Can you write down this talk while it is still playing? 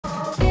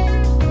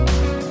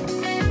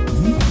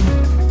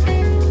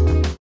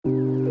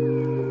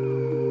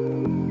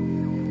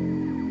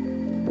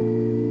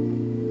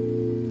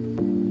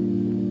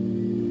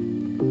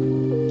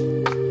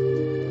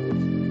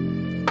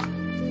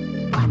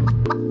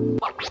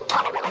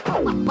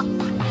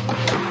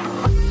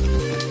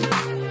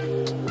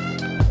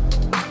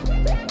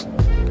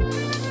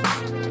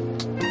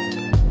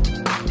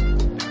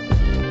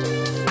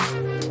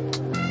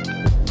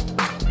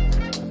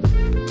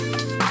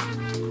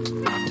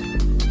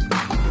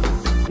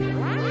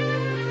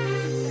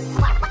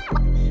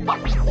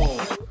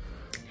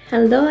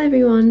Hello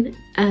everyone,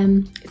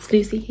 it's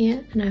Lucy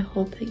here and I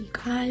hope that you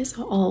guys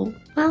are all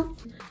well.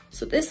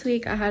 So this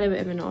week I had a bit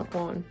of an odd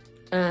one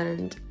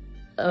and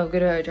I'm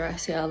going to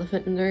address the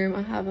elephant in the room.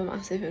 I have a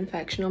massive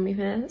infection on my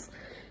face,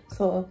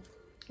 so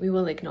we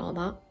will ignore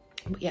that.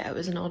 But yeah, it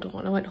was an odd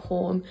one. I went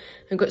home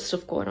and got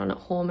stuff going on at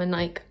home and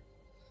I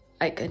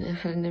had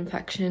an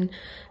infection,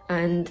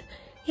 and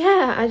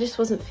yeah, I just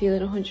wasn't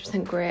feeling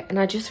 100% great and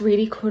I just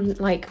really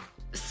couldn't like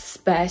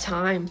spare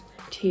time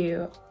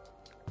to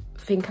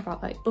think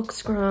about like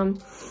Bookstagram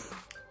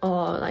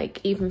or like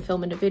even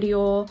filming a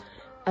video,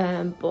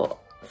 but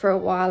for a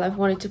while I've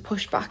wanted to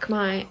push back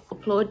my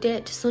upload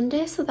date to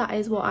Sunday, so that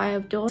is what I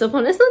have done up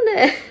on a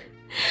Sunday.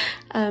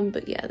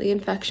 But yeah, the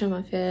infection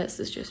on my face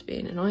has just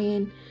been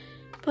annoying,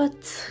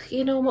 but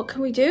you know, what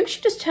can we do?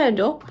 She just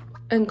turned up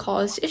and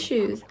caused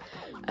issues,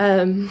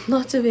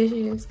 lots of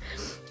issues.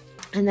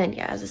 And then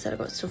yeah, as I said, I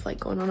got stuff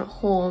like going on at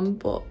home,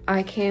 but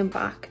I came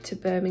back to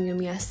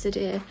Birmingham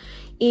yesterday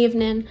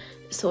evening,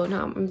 so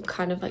now I'm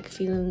kind of like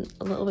feeling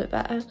a little bit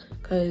better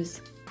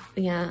because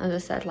yeah, as I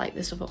said, like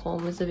the stuff at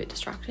home was a bit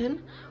distracting.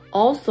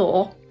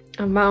 Also,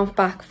 I'm now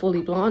back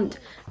fully blonde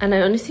and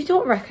I honestly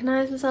don't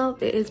recognise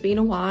myself. It has been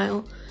a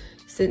while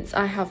since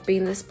I have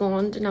been this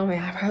blonde and now my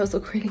eyebrows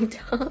look really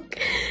dark,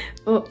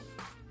 but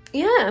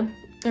yeah,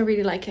 I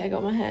really like it. I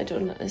got my hair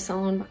done at the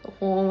salon back at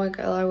home, a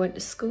girl I went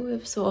to school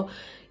with, so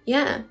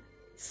yeah,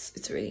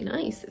 it's really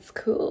nice, it's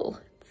cool,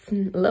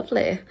 it's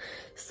lovely.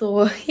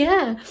 So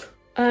yeah,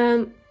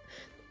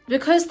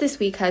 because this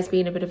week has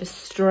been a bit of a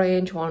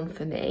strange one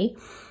for me,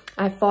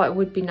 I thought it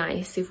would be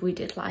nice if we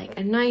did like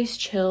a nice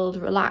chilled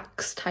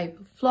relaxed type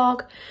of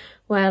vlog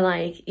where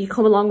like you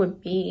come along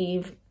with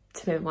me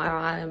to where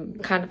I'm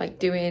kind of like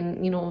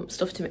doing, you know,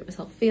 stuff to make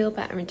myself feel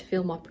better and to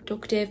feel more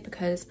productive,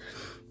 because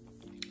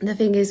the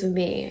thing is with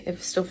me,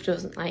 if stuff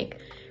doesn't like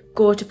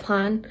go to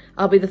plan,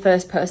 I'll be the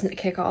first person to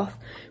kick off.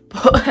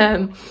 But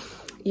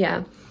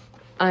yeah,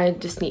 I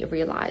just need to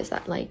realise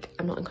that like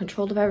I'm not in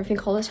control of everything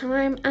all the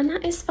time, and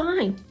that is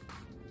fine.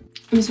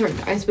 I'm sorry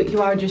guys, but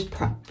you are just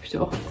prepped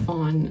up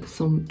on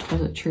some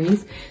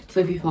toiletries, so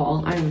if you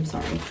fall, I'm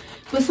sorry.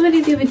 But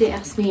somebody the other day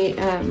asked me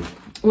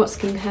what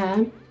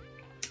skincare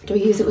do I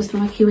use. It was for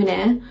my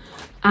Q&A,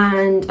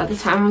 and at the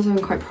time I was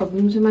having quite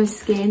problems with my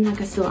skin,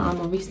 like I still am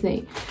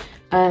obviously.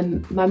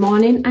 My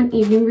morning and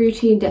evening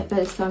routine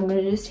differs, so I'm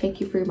going to just take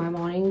you through my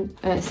morning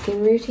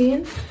skin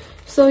routine.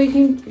 So you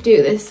can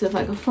do this with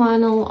like a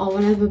flannel or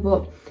whatever,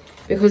 but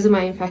because of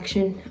my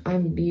infection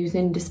I'm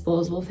using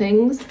disposable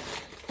things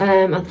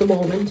at the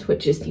moment,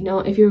 which is, you know,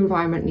 if you're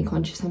environmentally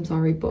conscious, I'm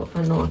sorry, but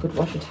I know I could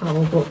wash a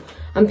towel, but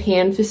I'm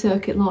paying for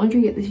circuit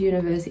laundry at this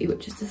university,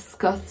 which is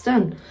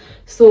disgusting.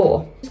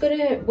 So I'm just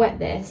gonna wet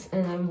this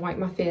and then wipe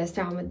my face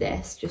down with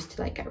this just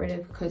to like get rid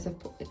of, because I've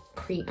put the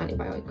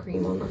antibiotic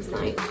cream on last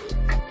night.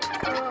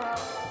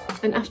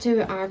 And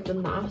after I've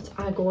done that,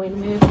 I go in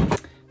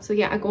with, so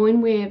yeah, I go in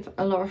with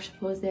a La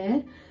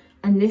Roche-Posay,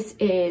 and this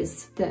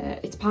is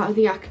it's part of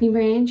the acne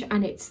range,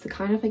 and it's the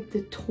kind of like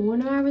the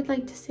toner, I would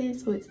like to say,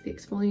 so it's the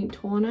exfoliant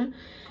toner,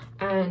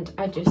 and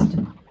I just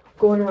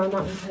going around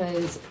that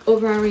because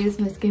other areas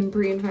of my skin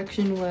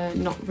pre-infection were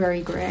not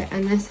very great,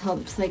 and this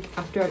helps like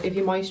after, if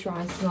you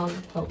moisturise it on,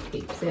 helps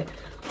keeps it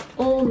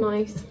all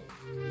nice.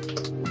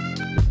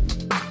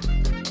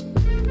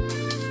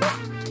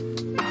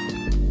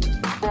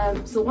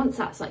 So once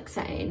that's like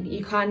setting,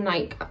 you can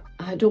like,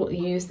 I don't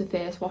use the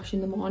face wash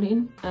in the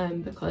morning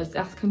because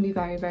that can be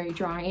very, very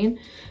drying,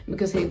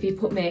 because if you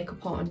put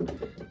makeup on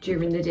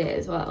during the day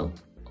as well,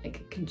 like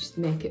it can just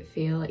make it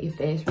feel like your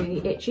face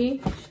really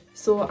itchy.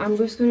 So I'm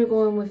just going to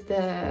go in with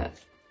the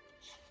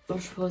La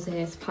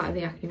Roche-Posay as part of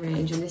the acne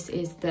range, and this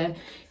is the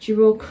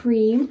Duo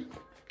Cream,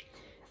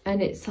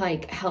 and it's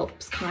like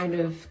helps kind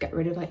of get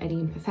rid of like any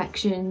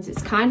imperfections.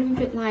 It's kind of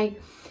a bit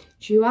like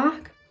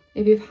Duac,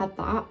 if you've had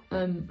that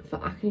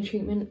for acne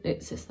treatment.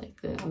 It's just like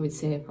I would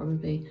say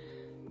probably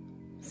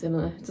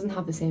similar. It doesn't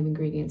have the same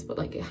ingredients, but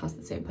like it has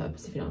the same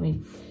purpose, if you know what I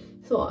mean.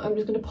 So I'm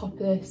just gonna pop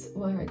this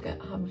where I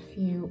have a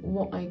few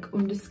like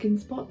under skin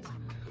spots,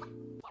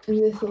 and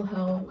this will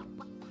help,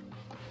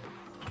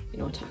 you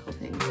know, tackle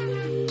things.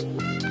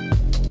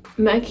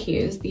 Meg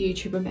Hughes, the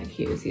YouTuber Meg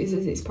Hughes,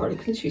 uses these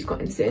products and she's got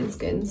insane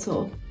skin,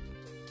 so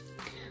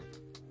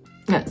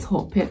let's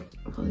hope it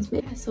follows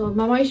me. So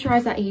my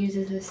moisturiser I use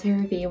is a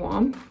CeraVe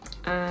one,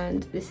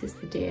 and this is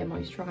the Day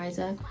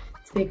Moisturiser.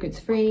 It's fragrance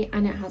free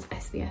and it has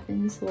SPF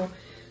in, so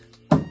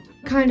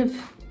kind of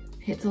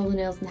hits all the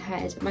nails on the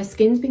head. My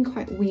skin's been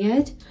quite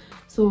weird,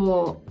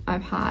 so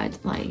I've had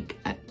like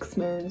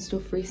eczema and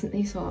stuff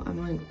recently, so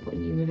I'm like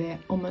putting UV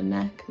on my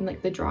neck and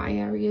like the dry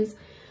areas,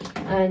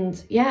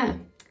 and yeah,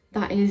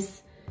 that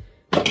is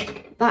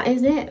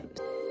it.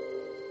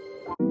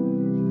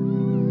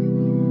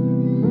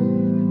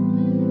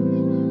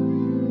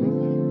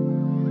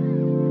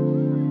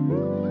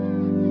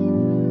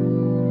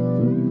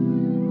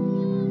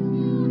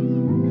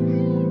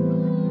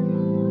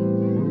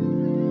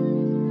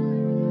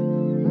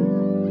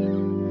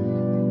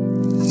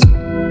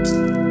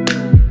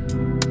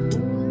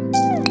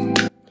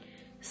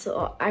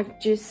 So I've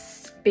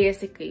just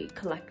basically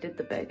collected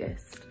the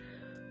biggest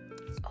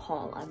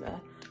haul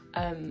ever.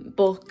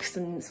 Books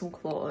and some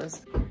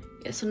clothes.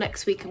 Yeah, so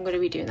next week I'm going to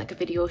be doing like a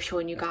video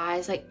showing you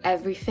guys like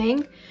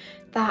everything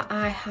that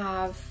I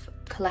have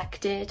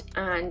collected,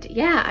 and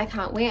yeah, I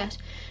can't wait.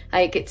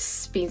 Like,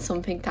 it's been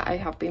something that I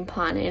have been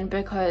planning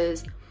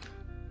because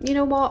you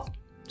know what,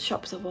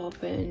 shops have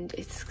opened,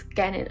 it's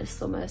getting into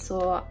summer,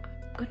 so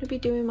I'm going to be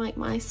doing like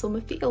my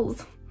summer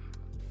feels.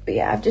 But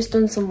yeah, I've just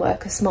done some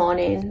work this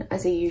morning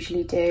as I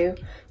usually do.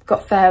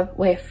 Got fair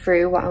way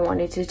through what I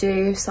wanted to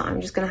do, so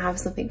I'm just gonna have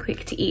something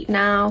quick to eat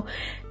now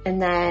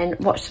and then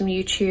watch some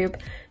YouTube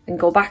and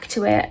go back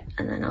to it,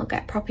 and then I'll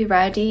get properly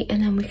ready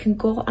and then we can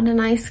go on a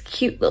nice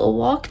cute little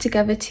walk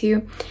together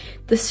to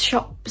the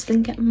shops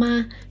and get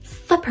my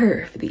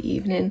supper for the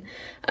evening.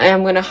 I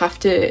am gonna have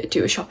to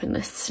do a shopping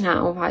list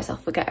now, otherwise I'll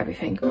forget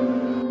everything.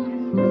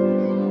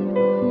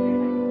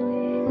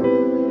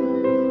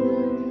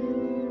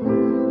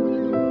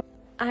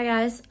 Hi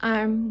guys,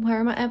 I'm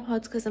wearing my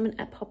AirPods because I'm an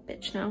AirPod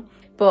bitch now.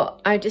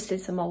 But I just did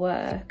some more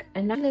work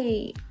and I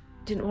really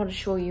didn't want to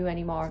show you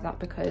any more of that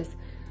because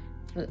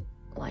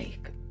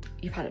like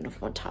you've had enough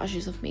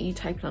montages of me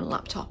typing on a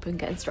laptop and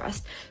getting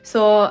stressed.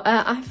 So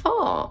I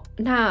thought,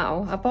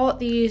 now I bought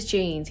these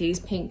jeans, these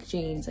pink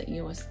jeans that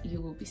you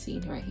will be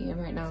seeing right here,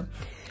 right now,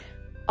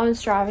 on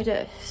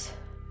Diaries,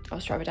 or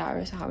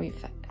Diaries, how we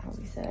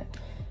say it.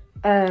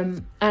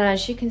 And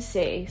as you can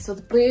see, so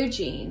the blue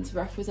jeans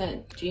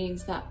represent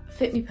jeans that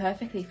fit me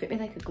perfectly, fit me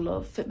like a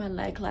glove, fit my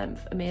leg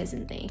length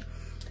amazingly.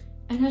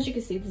 And as you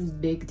can see, there's a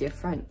big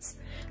difference.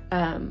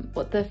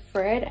 But the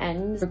frayed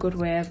ends are a good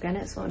way of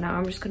getting it, so now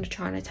I'm just going to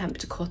try and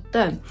attempt to cut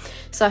them.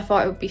 So I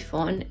thought it would be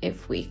fun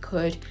if we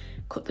could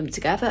cut them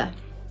together.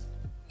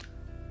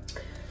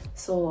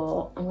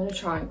 So I'm going to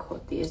try and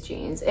cut these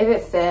jeans. If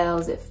it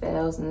fails, it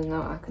fails, and there's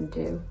nothing I can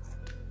do.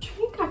 Do you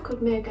think I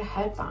could make a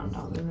headband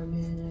out of the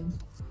remaining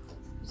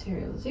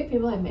materials? See,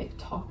 people like make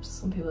tops.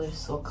 Some people are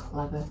just so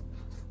clever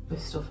with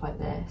stuff like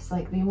this.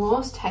 Like, the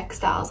most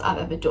textiles I've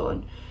ever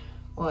done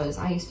was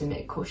I used to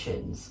make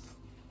cushions,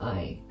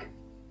 like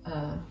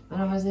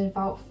when I was in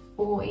about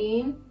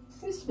 14.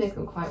 I used to make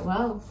them quite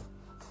well,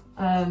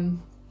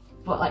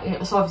 but like, you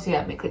know, so obviously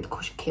I'd make like the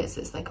cushion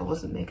cases, like I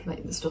wasn't making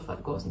like the stuff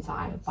that goes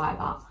inside, I'd buy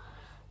that.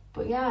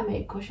 But yeah, I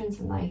made cushions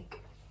and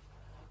like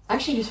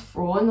actually just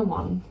throwing the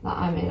one that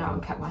I made out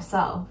and kept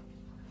myself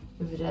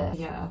the other day.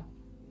 Yeah,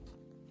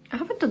 I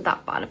haven't done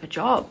that bad of a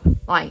job.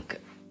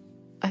 Like,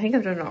 I think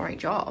I've done an alright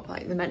job.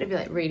 Like, they're meant to be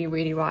like really,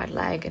 really wide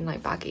leg and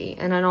like baggy.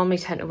 And I normally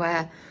tend to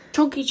wear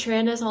chunky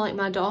trainers or like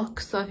my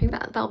docs, so I think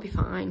that'll be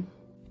fine.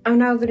 I'm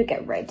now gonna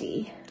get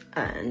ready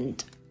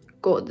and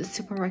go to the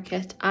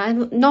supermarket. I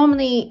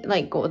normally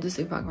like go to the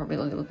supermarket probably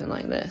looking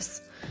like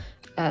this.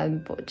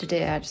 But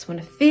today I just want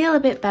to feel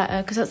a bit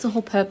better because that's the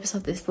whole purpose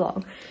of this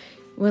vlog.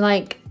 We're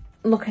like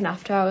looking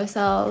after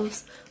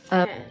ourselves.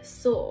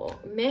 So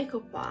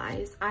makeup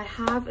wise, I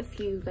have a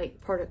few like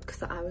products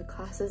that I would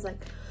class as like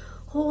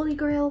holy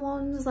grail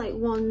ones, like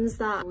ones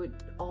that I would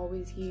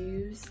always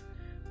use,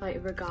 like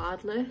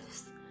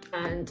regardless.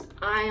 And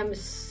I am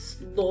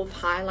love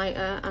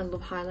highlighter and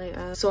love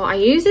highlighter. So I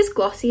use this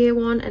Glossier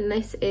one, and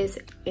this is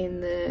in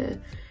the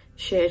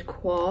shade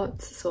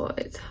Quartz, so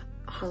it's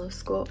Halo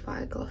Scope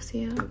by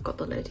Glossier. I've got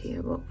the lid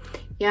here, but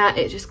yeah,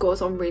 it just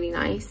goes on really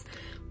nice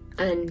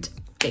and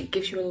it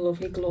gives you a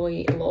lovely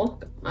glowy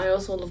look. I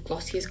also love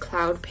Glossier's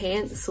Cloud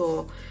Paint,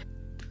 so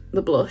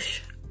the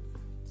blush,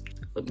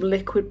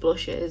 liquid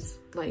blushes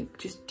like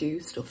just do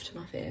stuff to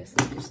my face.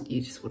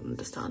 You just wouldn't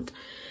understand.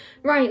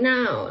 Right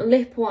now,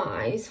 lip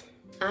wise,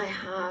 I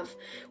have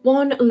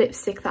one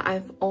lipstick that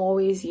I've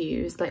always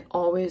used, like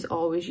always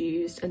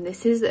used, and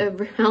this is a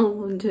Real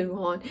London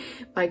one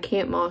by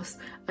Kate Moss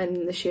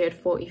and the shade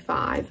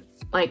 45.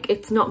 Like,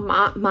 it's not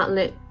matte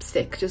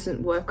lipstick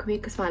doesn't work with me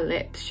because my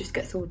lips just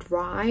get so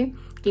dry,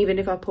 even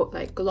if I put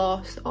like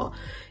gloss or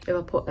if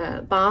I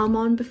put balm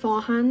on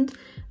beforehand.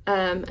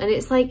 And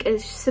it's like a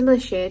similar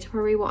shade to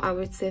probably what I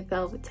would say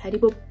Velvet Teddy,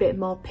 but a bit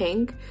more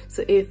pink.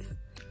 So if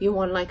you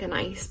want like a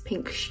nice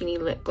pink sheeny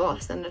lip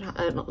gloss, then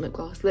not lip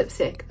gloss,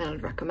 lipstick, then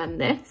I'd recommend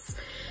this.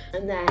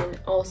 And then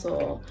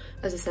also,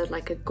 as I said,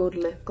 like a good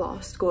lip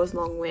gloss goes a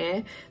long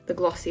way. The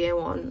Glossier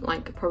one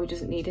like probably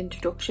doesn't need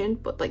introduction,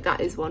 but like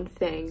that is one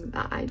thing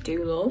that I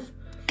do love.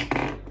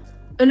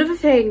 Another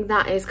thing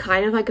that is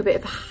kind of like a bit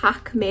of a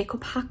hack,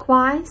 makeup hack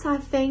wise, I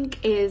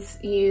think, is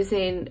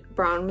using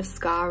brown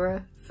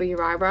mascara for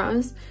your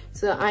eyebrows.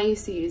 So I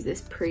used to use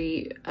this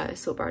pre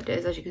soap brow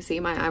days. As you can see,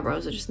 my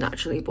eyebrows are just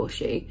naturally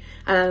bushy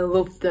and I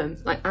love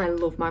them. Like, I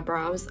love my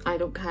brows. I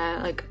don't care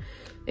like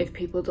if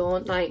people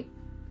don't, like,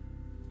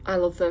 I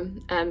love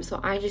them. So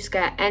I just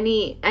get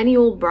any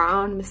old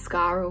brown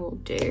mascara will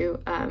do,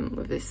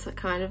 with this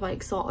kind of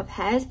like sort of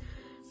head.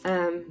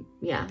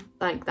 Yeah,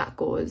 like that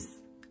goes,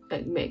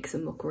 it makes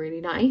them look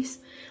really nice.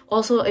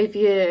 Also, if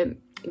you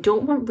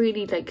don't want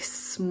really like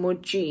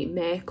smudgy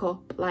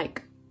makeup,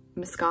 like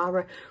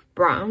mascara,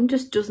 brown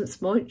just doesn't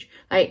smudge.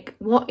 Like,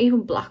 what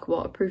even black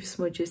waterproof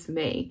smudges for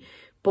me,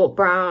 but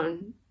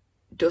brown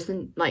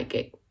doesn't. Like,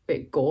 it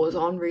it goes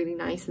on really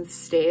nice and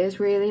stays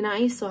really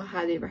nice, so I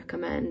highly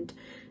recommend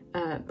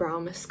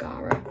brown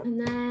mascara.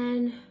 And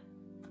then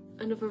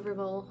another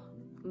Rimmel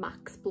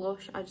Max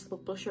blush. I just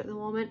love blusher at the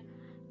moment.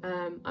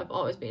 I've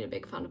always been a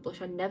big fan of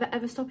blush. I never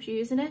ever stopped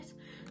using it.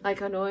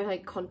 Like, I know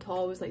like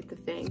contour was like the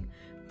thing,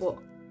 but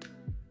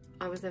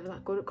I was never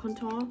that good at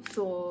contour,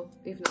 so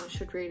even though I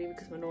should really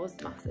because my nose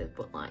is massive,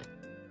 but like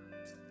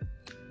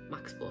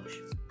Max blush,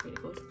 really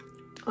good.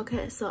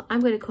 Okay, so I'm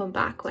going to come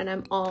back when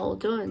I'm all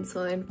done.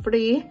 So in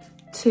 3,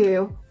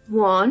 2,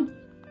 1.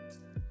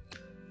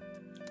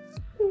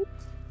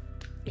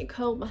 It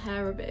curled my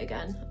hair a bit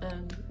again,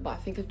 but I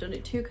think I've done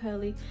it too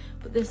curly.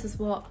 But this is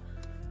what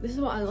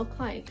I look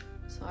like.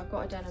 So I've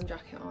got a denim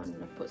jacket on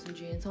and I've put some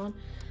jeans on,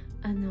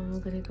 and then we're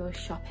gonna go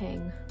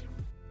shopping.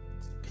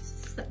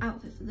 This is the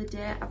outfit for the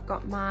day. I've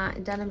got my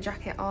denim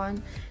jacket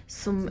on,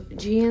 some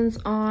jeans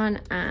on,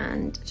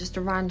 and just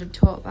a random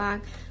tote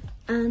bag.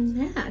 And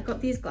yeah, I got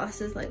these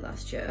glasses like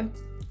last year.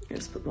 I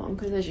just put them on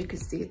because, as you can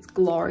see, it's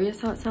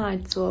glorious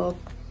outside, so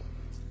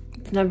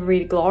it's never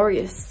really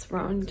glorious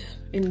around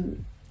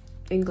in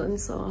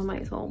England, so I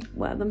might as well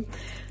wear them.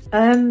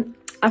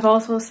 I've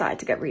also started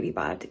to get really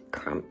bad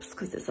cramps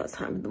because it's that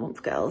time of the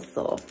month, girls,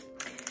 so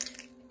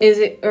is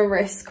it a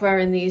risk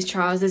wearing these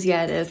trousers?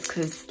 Yeah, it is,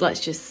 because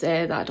let's just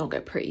say that I don't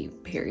get pretty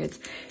periods.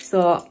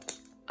 So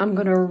I'm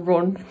gonna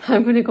run.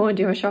 I'm gonna go and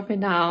do my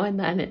shopping now, and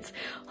then it's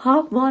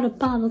hot water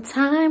bottle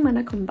time when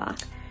I come back.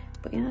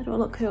 But yeah, I don't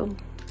look cool.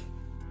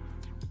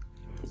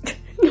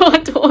 No, I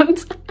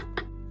don't.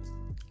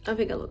 I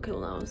think I look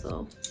cool now,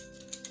 so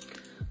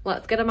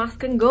let's get a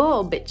mask and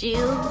go, bitches.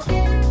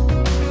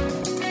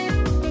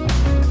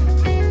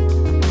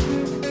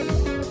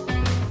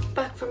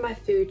 Back from my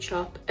food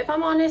shop. If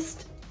I'm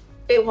honest,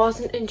 it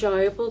wasn't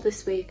enjoyable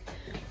this week.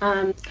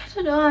 I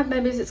don't know,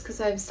 maybe it's because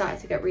I've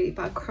started to get really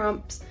bad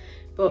cramps,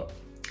 but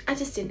I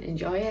just didn't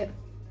enjoy it.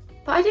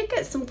 But I did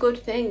get some good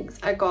things.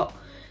 I got,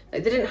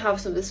 like, they didn't have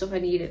some of the stuff I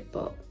needed,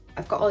 but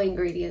I've got all the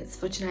ingredients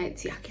for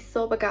tonight's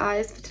yakisoba,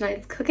 guys, for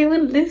tonight's cooking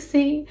with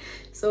Lucy.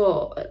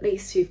 So at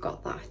least we've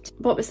got that.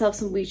 Bought myself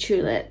some wee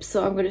tulips,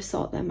 so I'm going to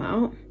sort them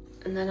out.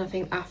 And then I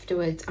think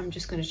afterwards I'm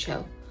just going to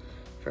chill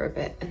for a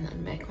bit and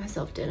then make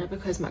myself dinner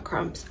because my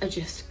cramps are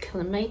just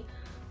killing me.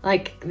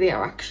 Like, they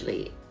are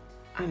actually,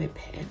 I'm in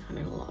pain. I'm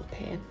in a lot of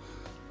pain.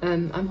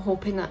 I'm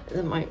hoping that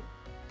they might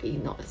be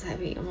not as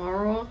heavy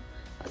tomorrow.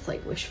 That's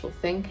like wishful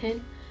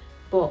thinking.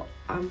 But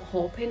I'm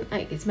hoping,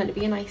 like, it's meant to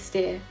be a nice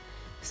day.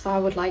 So I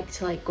would like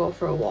to like go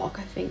for a walk,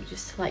 I think,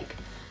 just to, like,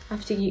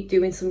 after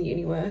doing some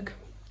uni work.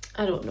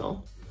 I don't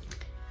know.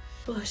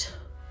 But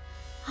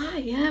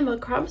yeah, my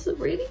cramps are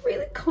really,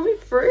 really coming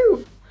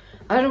through.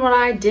 I don't know what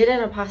I did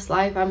in a past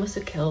life. I must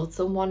have killed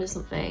someone or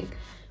something,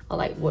 or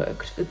like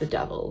worked for the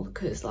devil,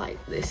 because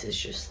like this is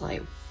just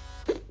like,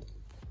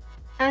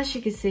 as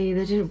you can see,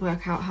 they didn't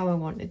work out how I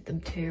wanted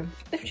them to.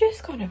 They've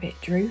just gone a bit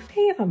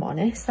droopy, if I'm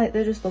honest. Like,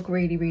 they just look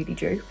really, really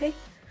droopy,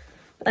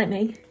 like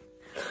me.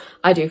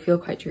 I do feel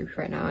quite droopy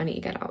right now. I need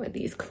to get out with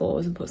these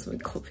clothes and put something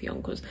comfy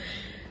on because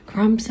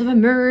cramps have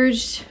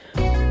emerged.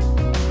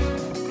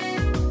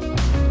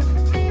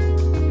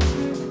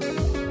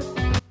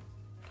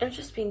 I've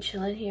just been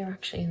chilling here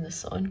actually in the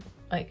sun,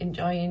 like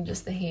enjoying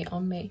just the heat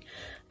on me.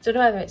 I don't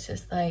know whether it's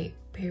just like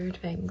period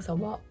things or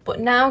what. But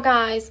now,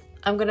 guys,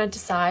 I'm gonna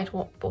decide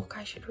what book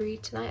I should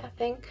read tonight, I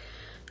think.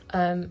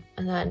 And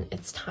then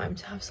it's time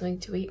to have something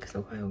to eat because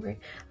I'm quite hungry.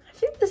 I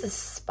think there's a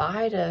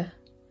spider.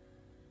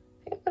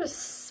 I think I've got a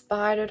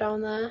spider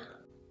down there.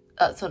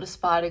 That's not a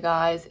spider,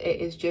 guys.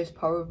 It is just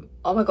probably,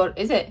 oh my god,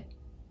 is it?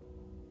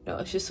 No,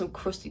 it's just some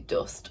crusty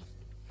dust.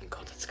 Oh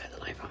god, that scared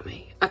the life out of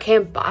me. When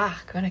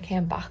I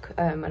came back,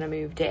 when I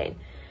moved in,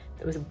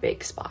 there was a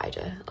big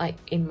spider like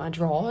in my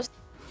drawers.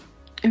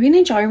 I've been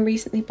enjoying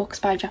recently books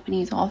by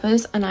Japanese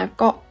authors, and I've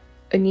got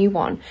a new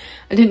one.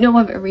 I didn't know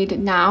whether to read it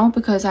now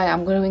because I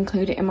am going to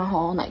include it in my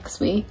haul next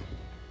week,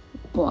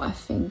 but I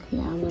think,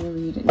 yeah, I'm going to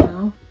read it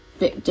now.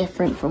 Bit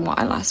different from what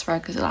I last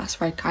read, because I last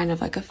read kind of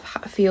like a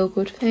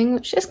feel-good thing,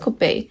 which this could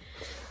be.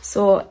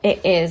 So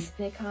it is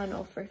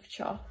Nicholson thrift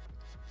shop.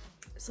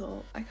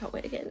 So I can't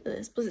wait to get into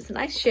this. Plus it's a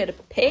nice shade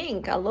of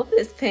pink. I love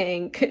this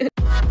pink.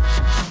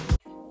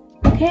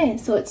 Okay,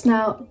 so it's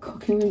now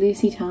cooking with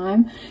Lucy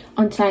time.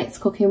 On tonight's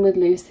cooking with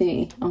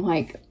Lucy, I'm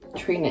like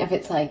treating it if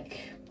it's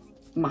like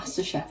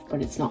MasterChef,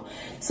 but it's not.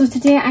 So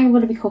today I'm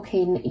going to be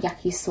cooking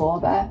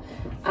yakisoba,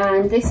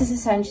 and this is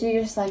essentially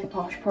just like a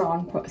posh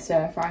prawn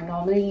stir fry.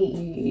 Normally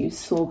you use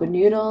soba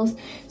noodles,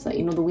 so like,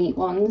 you know, the wheat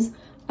ones,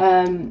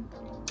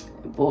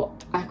 but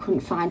I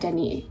couldn't find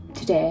any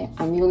today,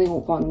 and the only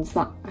ones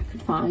that I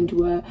could find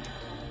were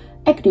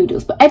egg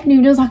noodles. But egg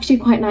noodles are actually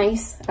quite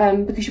nice,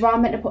 because you are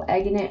meant to put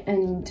egg in it,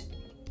 and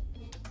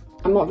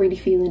I'm not really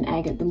feeling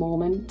egg at the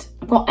moment.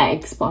 I've got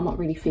eggs, but I'm not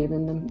really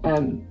feeling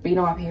them. You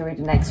know, my period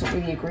and eggs don't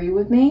really agree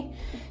with me.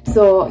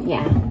 So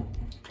yeah,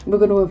 we're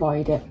going to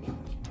avoid it.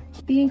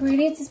 The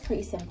ingredients is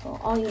pretty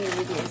simple. All you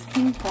need is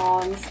king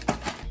prawns,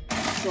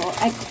 so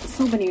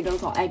soba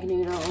noodles or egg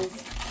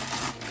noodles,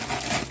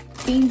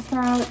 bean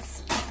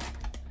sprouts,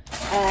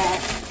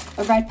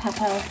 a red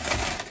pepper,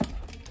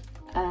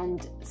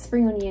 and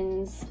spring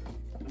onions,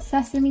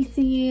 sesame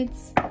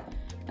seeds,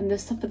 and the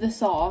stuff for the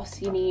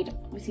sauce. You need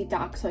obviously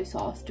dark soy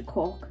sauce to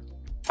cook,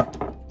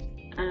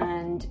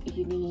 and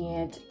you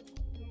need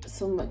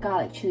some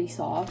garlic chili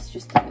sauce,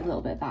 just a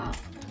little bit of that,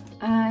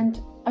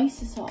 and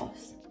oyster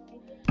sauce.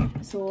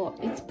 So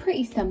it's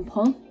pretty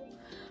simple.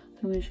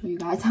 I'm going to show you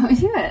guys how to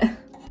do it.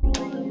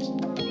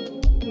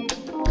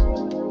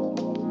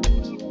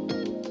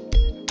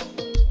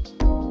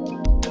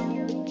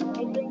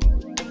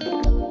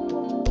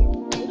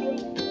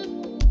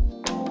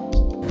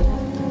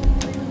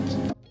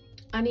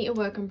 I need to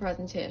work on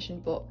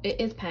presentation, but it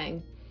is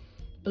paying,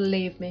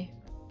 believe me.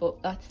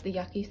 But that's the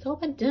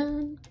yakisoba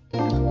done.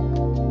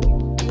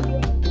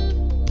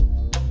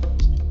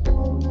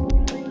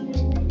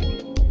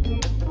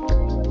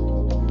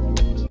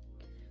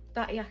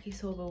 That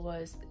yakisoba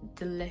was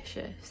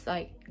delicious,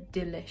 like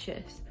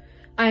delicious.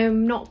 I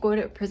am not good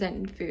at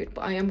presenting food,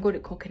 but I am good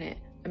at cooking it.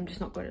 I'm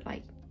just not good at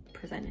like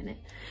presenting it.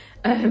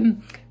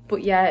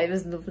 But yeah, it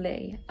was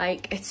lovely.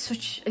 Like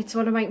it's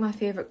one of like my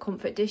favorite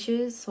comfort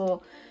dishes.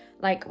 So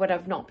like when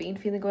I've not been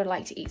feeling good, I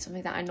like to eat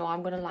something that I know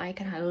I'm gonna like,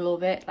 and I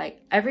love it.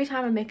 Like every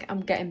time I make it,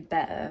 I'm getting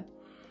better.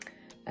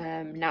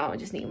 Now I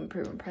just need to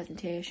improve on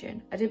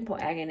presentation. I didn't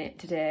put egg in it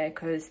today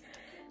because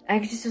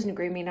egg just doesn't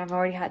agree with me, and I've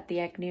already had the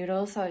egg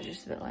noodles, so I was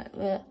just a bit like,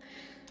 ugh.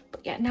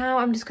 But yeah, now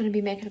I'm just going to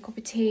be making a cup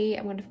of tea.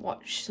 I'm going to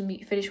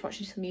finish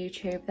watching some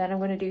YouTube, then I'm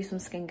going to do some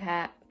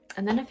skincare,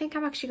 and then I think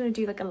I'm actually going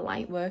to do like a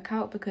light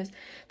workout because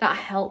that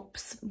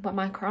helps with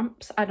my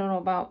cramps. I don't know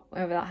about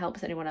whether that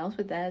helps anyone else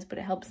with theirs, but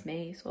it helps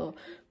me, so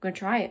I'm going to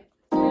try it.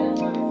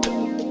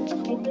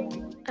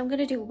 I'm going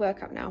to do a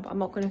workout now, but I'm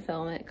not going to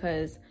film it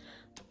because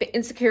I'm a bit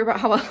insecure about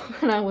how well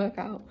I work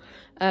out.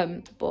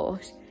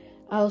 But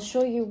I'll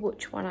show you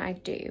which one I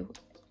do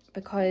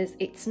because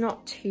it's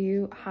not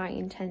too high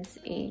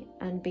intensity,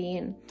 and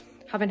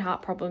having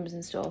heart problems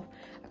and stuff,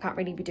 I can't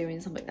really be doing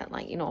something that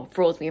like, you know,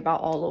 throws me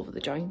about all over the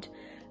joint.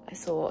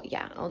 So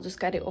yeah, I'll just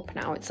get it up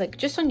now. It's like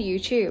just on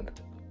YouTube.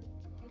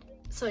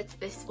 So it's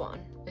this one.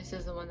 This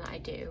is the one that I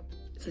do.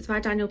 So it's by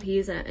Daniel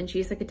Pisa, and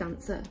she's like a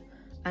dancer,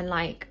 and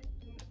like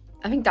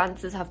I think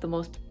dancers have the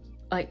most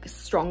like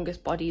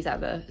strongest bodies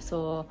ever,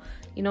 so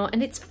you know,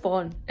 and it's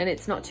fun and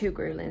it's not too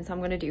grueling. So I'm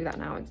gonna do that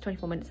now. It's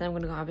 24 minutes, and I'm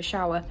gonna go have a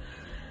shower,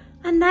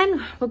 and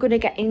then we're gonna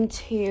get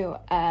into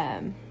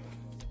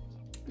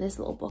this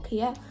little book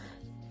here.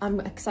 I'm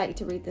excited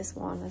to read this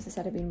one. As I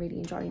said, I've been really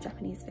enjoying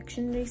Japanese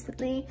fiction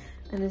recently,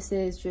 and this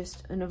is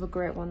just another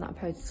great one that I've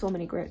heard so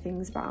many great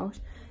things about.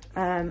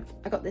 I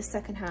got this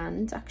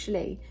secondhand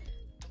actually,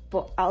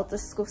 but I'll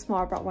discuss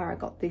more about where I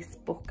got this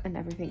book and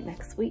everything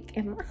next week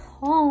in my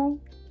haul,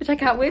 which I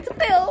can't wait to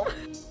film.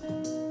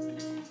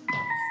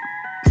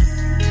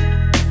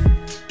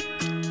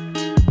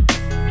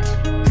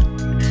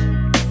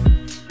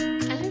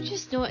 And I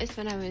just noticed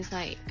when I was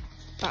like,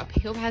 wow,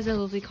 Pick-up has a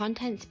lovely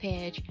contents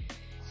page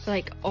for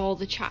like all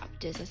the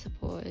chapters, I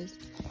suppose.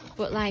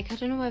 But like, I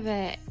don't know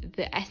whether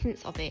the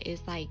essence of it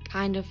is like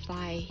kind of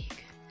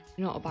like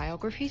an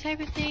autobiography type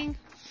of thing.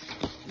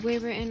 Way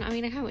written. I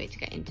mean, I can't wait to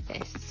get into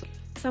this.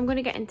 So I'm going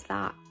to get into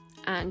that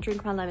and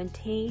drink my lemon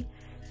tea.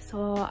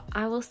 So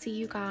I will see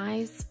you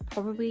guys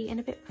probably in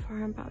a bit before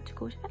I'm about to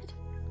go to bed.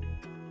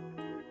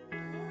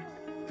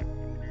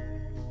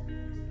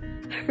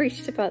 I've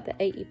reached about the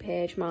 80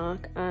 page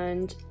mark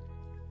and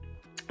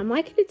I'm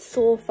liking it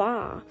so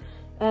far.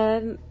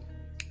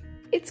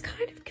 It's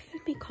kind of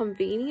giving me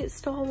convenience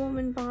store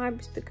woman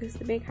vibes because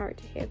the main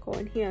character here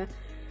going here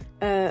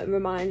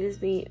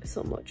reminds me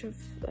so much of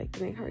like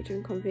the main character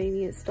in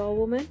Convenience Store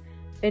Woman.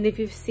 And if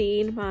you've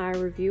seen my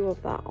review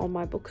of that on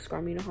my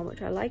Bookstagram, you know how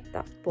much I like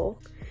that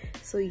book.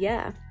 So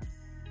yeah,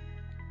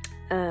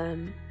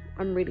 I'm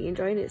really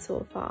enjoying it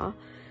so far.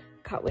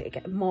 Can't wait to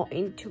get more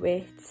into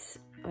it,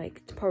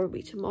 like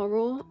probably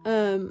tomorrow.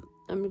 I'm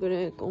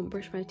gonna go and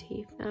brush my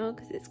teeth now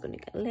because it's gonna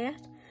get late.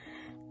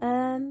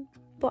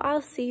 But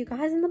I'll see you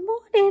guys in the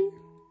morning.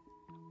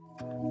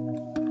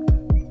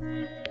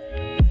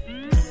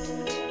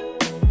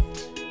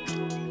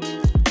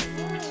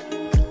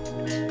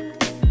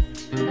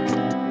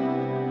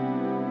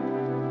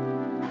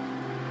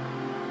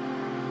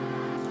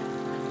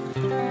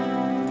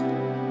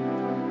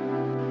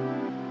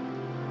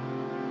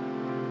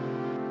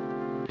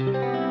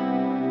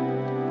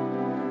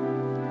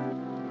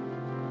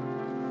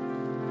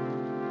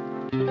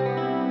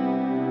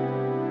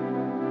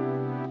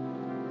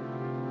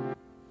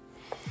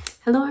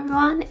 Hello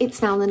everyone,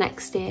 it's now the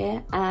next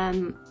day.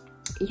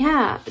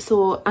 Yeah,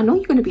 so I know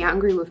you're going to be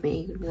angry with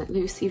me. You're going to be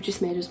like, Lucy, you've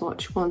just made us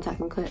watch 1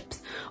 second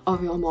clips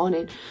of your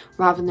morning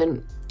rather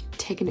than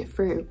taking it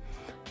through.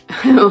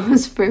 I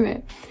was through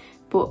it.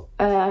 But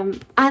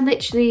I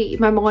literally,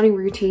 my morning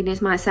routine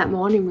is my set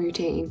morning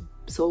routine.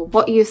 So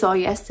what you saw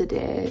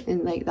yesterday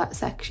in like that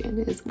section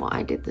is what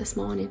I did this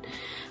morning.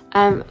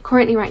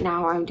 Currently right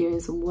now I'm doing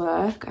some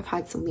work. I've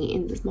had some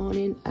meetings this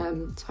morning,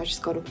 so I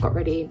just got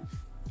ready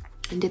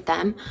and did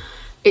them.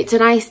 It's a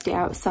nice day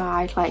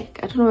outside, like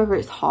I don't know whether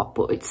it's hot,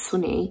 but it's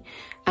sunny,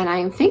 and I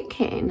am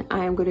thinking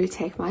I am going to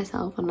take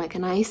myself on like a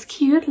nice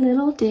cute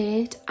little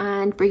date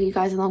and bring you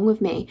guys along with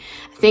me.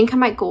 I think I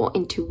might go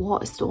into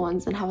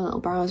Waterstones and have a little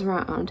browse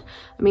around.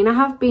 I mean, I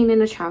have been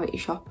in a charity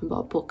shop and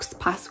bought books the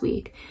past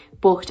week,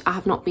 but I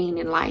have not been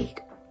in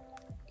like,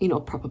 you know,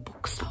 proper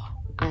bookstore,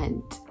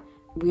 and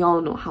we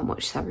all know how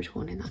much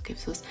serotonin that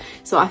gives us.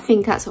 So I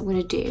think that's what I'm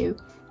going to do.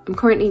 I'm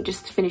currently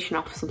just finishing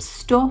off some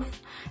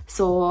stuff,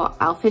 so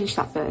I'll finish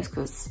that first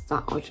because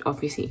that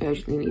obviously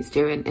urgently needs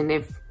doing, and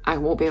if I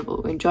won't be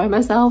able to enjoy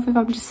myself if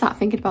I'm just sat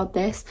thinking about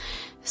this.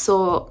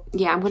 So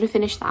yeah, I'm going to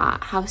finish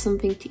that, have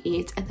something to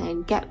eat, and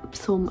then get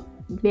some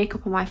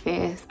makeup on my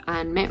face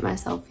and make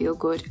myself feel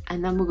good,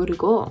 and then we're going to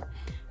go.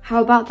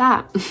 How about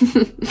that?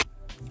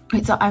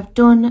 Right, so I've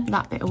done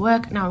that bit of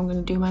work. Now I'm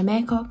going to do my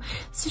makeup.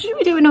 So should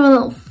we do another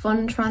little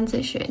fun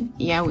transition?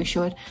 Yeah, we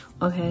should.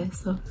 Okay,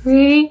 so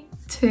 3,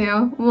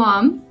 2,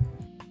 1.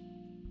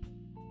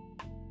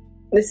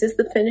 This is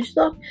the finished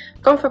look.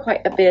 I've gone for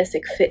quite a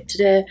basic fit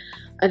today.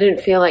 I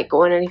didn't feel like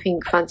going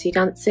anything fancy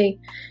dancy,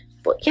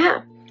 but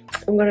yeah,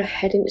 I'm gonna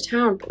head into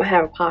town, put my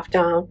hair up half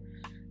down,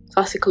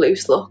 classic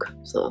loose look.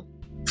 So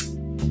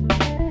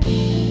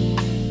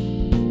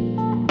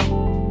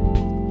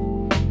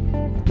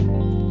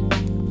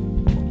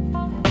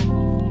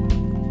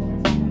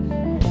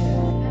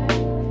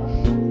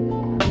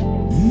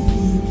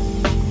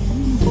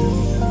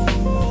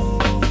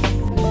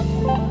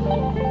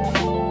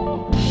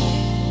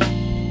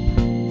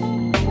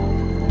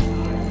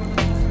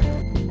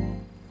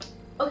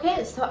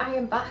so I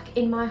am back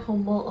in my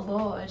humble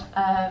abode.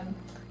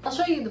 I'll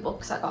show you the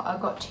books I got.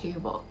 I've got 2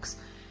 books.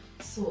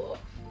 So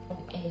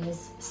one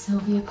is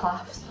Sylvia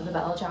Plath's The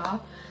Bell Jar.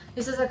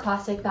 This is a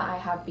classic that I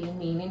have been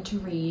meaning to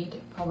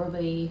read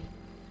probably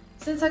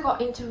since I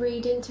got into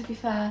reading, to be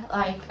fair.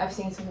 Like, I've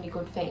seen so many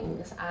good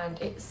things, and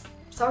it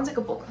sounds like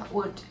a book that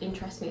would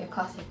interest me, a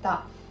classic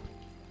that,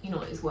 you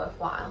know, is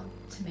worthwhile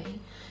to me.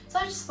 So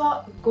I just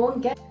thought, go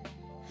and get it.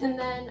 And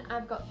then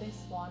I've got this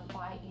one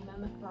by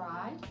Emma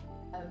McBride.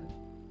 And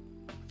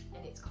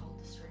it's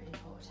called The Strange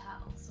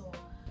Hotel. So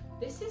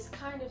this is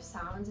kind of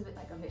sounds a bit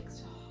like a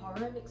mixed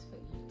horror, mixed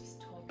with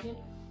dystopian,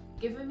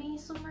 giving me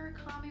some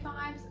Murakami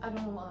vibes. I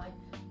don't know why,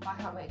 but I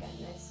can't wait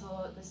getting this.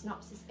 So the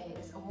synopsis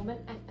is: a woman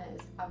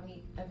enters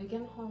a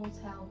vegan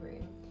hotel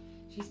room.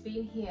 She's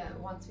been here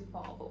once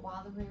before, but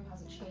while the room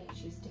hasn't changed,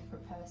 she's a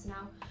different person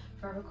now.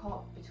 Forever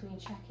caught between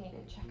check-in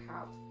and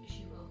check-out,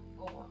 she will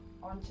go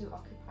on to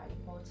occupy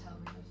hotel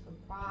rooms from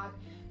Prague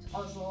to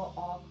Oslo,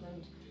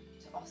 Auckland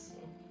to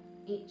Austin,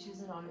 each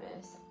as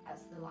anonymous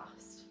as the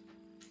last.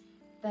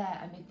 There,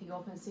 amid the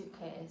open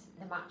suitcase,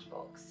 the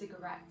matchbox,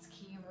 cigarettes,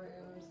 key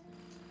rooms,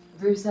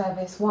 room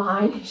service,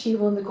 wine, she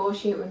will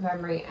negotiate with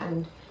memory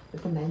and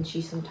with the men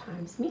she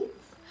sometimes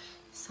meets.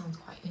 This sounds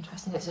quite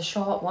interesting. It's a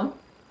short one.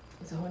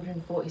 It's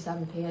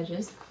 147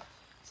 pages.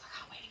 So I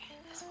can't wait to get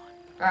in this one.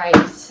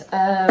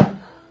 Right.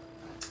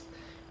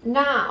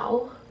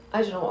 Now,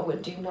 I don't know what I'm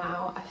going to do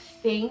now. I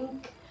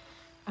think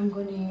I'm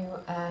going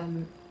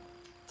to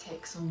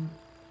take some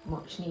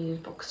much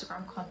needed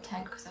Bookstagram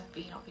content because I've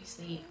been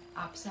obviously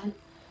absent,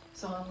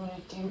 so I'm going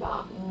to do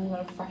that, and I'm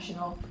going to freshen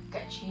up,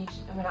 get changed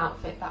of an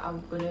outfit that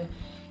I'm going to,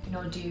 you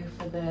know, do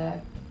for the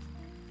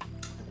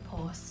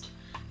post.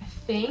 I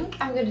think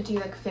I'm going to do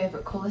like a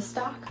favourite colour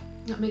stack.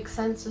 That makes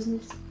sense,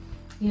 doesn't it?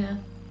 Yeah,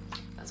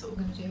 that's what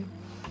we're going to do.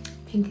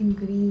 Pink and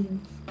green.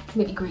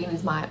 Maybe green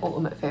is my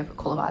ultimate favourite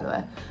colour, by the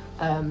way,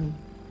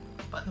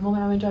 but at the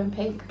moment I'm enjoying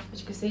pink, as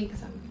you can see,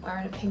 because I'm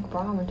wearing a pink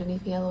bra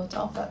underneath the yellow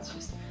top. That's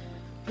just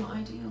not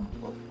ideal,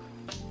 but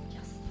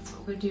yes, that's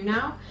what we're gonna do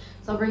now.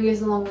 So I'll bring you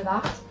along with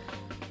that.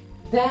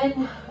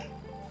 Then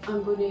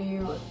I'm going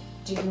to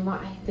do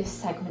this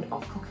segment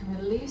of Cooking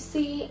with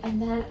Lucy,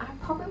 and then I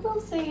probably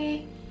will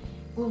say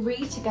we'll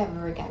read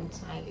together again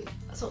tonight.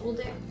 That's what we'll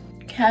do.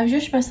 Okay, I've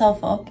zhushed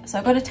myself up, so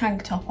I've got a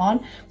tank top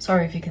on.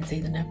 Sorry if you can see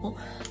the nipple.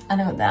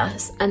 And I've got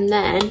this, and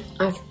then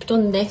I've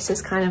done this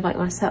as kind of like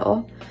my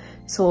setup.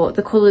 So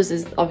the colours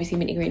is obviously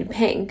minty green and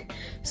pink,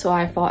 so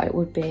I thought it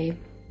would be,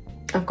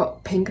 I've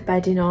got pink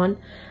bedding on,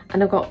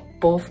 and I've got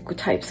both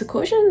types of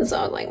cushions, so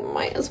I like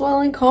might as well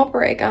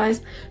incorporate,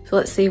 guys. So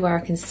let's see where I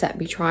can set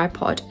my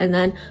tripod, and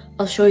then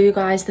I'll show you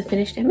guys the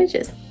finished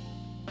images.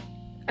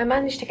 I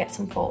managed to get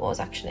some photos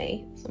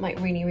actually, some like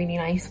really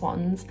nice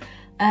ones.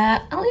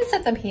 I'll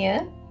insert them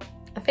here.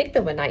 I think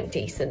they were like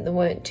decent. They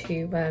weren't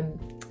too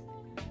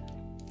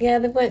yeah,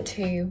 they weren't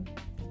too,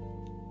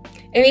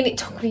 I mean, it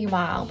took me a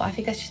while, but I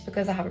think that's just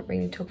because I haven't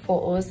really took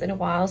photos in a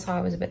while, so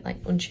I was a bit like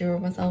unsure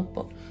of myself.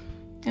 But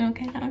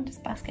okay, now I'm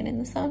just basking in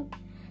the sun,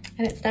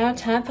 and it's now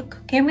time for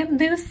Cooking with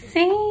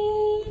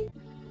Lucy.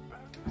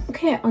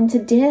 Okay, on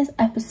today's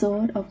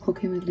episode of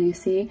Cooking with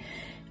Lucy,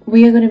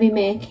 we are going to be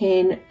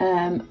making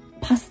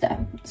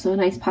pasta, so a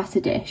nice pasta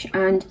dish,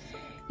 and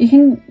you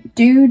can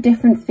do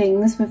different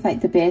things with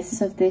like the basis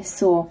of this.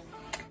 So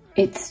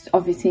it's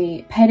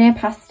obviously penne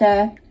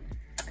pasta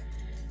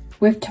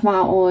with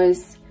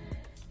tomatoes,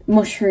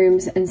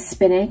 mushrooms and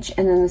spinach,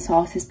 and then the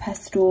sauce is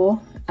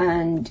pesto.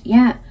 And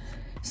yeah,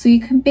 So you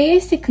can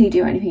basically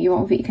do anything you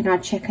want with it. You can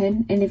add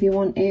chicken in if you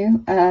want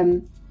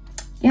to.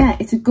 Yeah,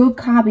 it's a good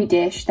carby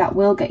dish that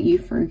will get you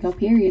through your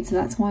period, so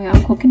that's why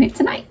I'm cooking it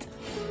tonight.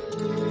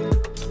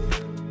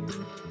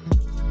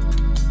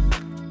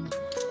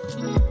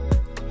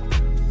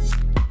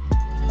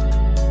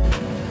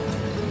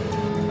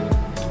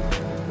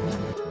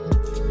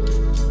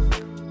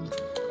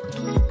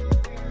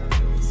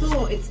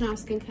 So it's now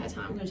skincare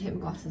time. I'm going to take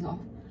my glasses off.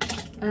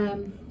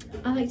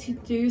 I like to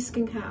do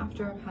skincare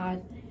after I've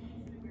had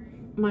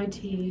my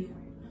tea,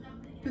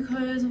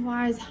 because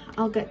otherwise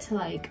I'll get to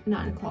like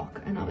 9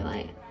 o'clock and I'll be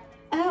like,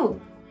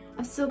 oh,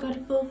 I've still got a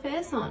full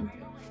face on.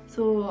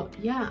 So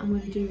yeah, I'm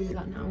going to do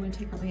that now. I'm going to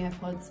take out my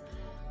AirPods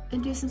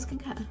and do some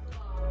skincare.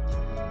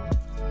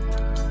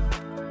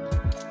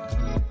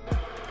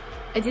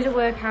 I did a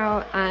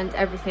workout and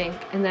everything,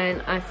 and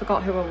then I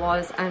forgot who I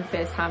was and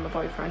FaceTime my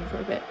boyfriend for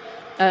a bit.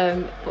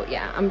 But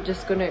yeah, I'm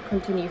just going to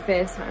continue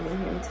FaceTiming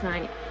him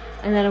tonight,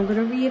 and then I'm going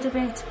to read a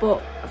bit,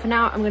 but for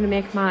now I'm going to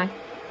make my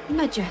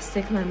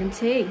majestic lemon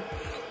tea.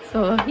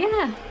 So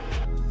yeah.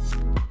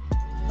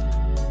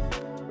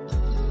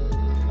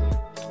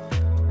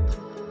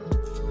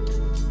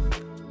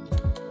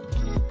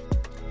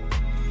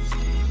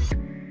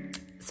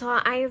 So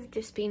I have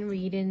just been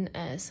reading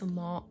some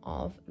more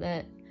of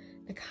the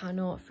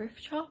Nakano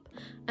thrift shop,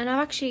 and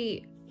I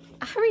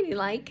really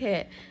like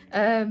it.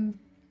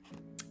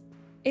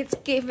 It's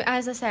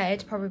as I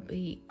said,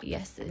 probably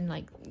yesterday, in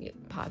like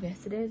part of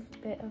yesterday's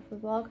bit of the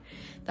vlog,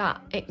 that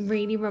it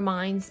really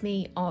reminds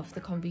me of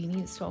The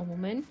Convenience Store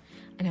Woman,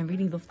 and I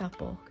really love that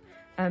book.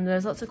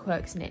 There's lots of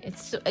quirks in it.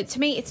 To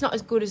me, it's not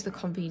as good as The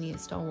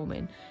Convenience Store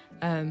Woman.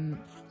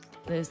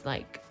 There's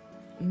like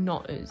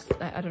not as,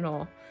 I don't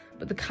know,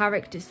 but the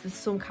characters, there's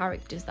some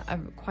characters that are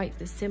quite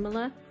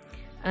similar,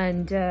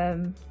 and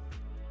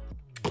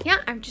yeah,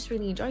 I'm just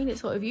really enjoying it.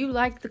 So if you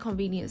like The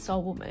Convenience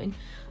Store Woman,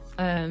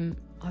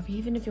 or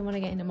even if you want to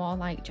get into more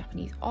like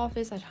Japanese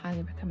authors, I'd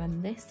highly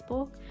recommend this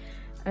book.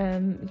 Yeah,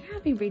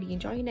 I've been really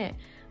enjoying it.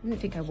 I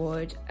didn't think I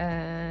would,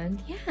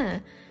 and yeah.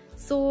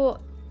 So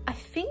I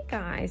think,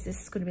 guys,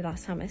 this is going to be the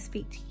last time I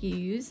speak to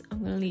yous. I'm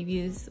going to leave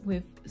yous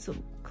with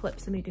some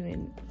clips of me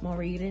doing more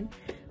reading,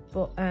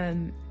 but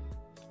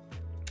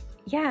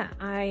yeah,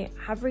 I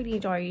have really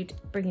enjoyed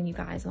bringing you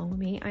guys along with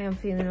me. I am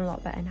feeling a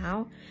lot better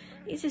now.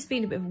 It's just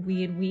been a bit of a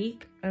weird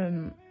week.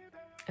 I'm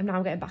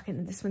now getting back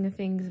into the swing of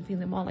things and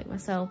feeling more like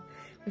myself,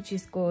 which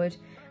is good.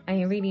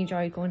 I really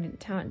enjoyed going into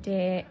town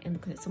today and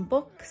looking at some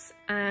books,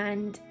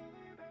 and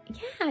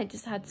yeah, I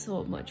just had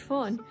so much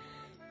fun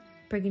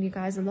bringing you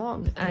guys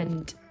along,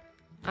 and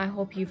I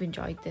hope you've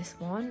enjoyed this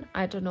one.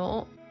 I don't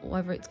know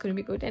whether it's going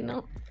to be good or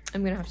not.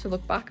 I'm going to have to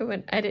look back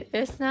and edit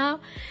this now,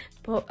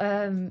 but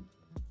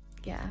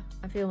yeah,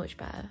 I feel much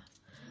better.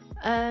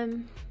 Yeah,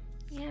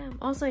 I'm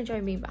also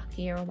enjoying being back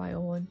here on my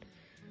own.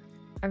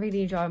 I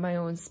really enjoy my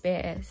own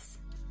space.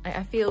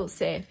 I feel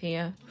safe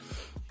here,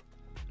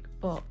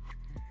 but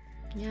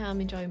yeah, I'm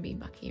enjoying being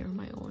back here on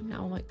my own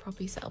now. I'm like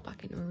properly settled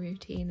back into a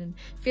routine and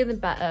feeling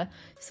better.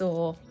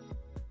 So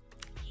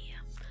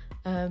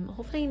yeah,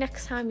 hopefully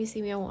next time you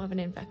see me I won't have an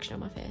infection on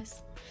my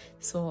face.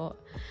 So,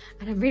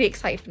 and I'm really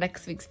excited for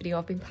next week's video.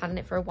 I've been planning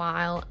it for a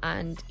while,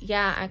 and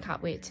yeah, I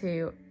can't wait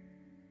to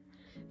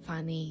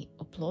finally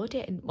upload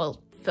it and,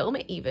 well, film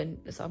it even.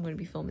 So I'm going to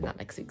be filming that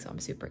next week, so I'm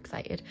super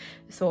excited.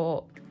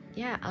 So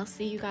yeah, I'll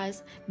see you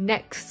guys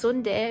next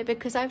Sunday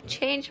because I've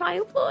changed my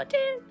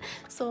uploading.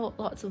 So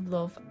lots of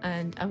love,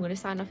 and I'm going to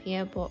sign off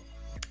here, but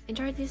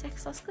enjoy these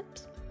next last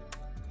clips.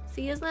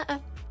 See you later.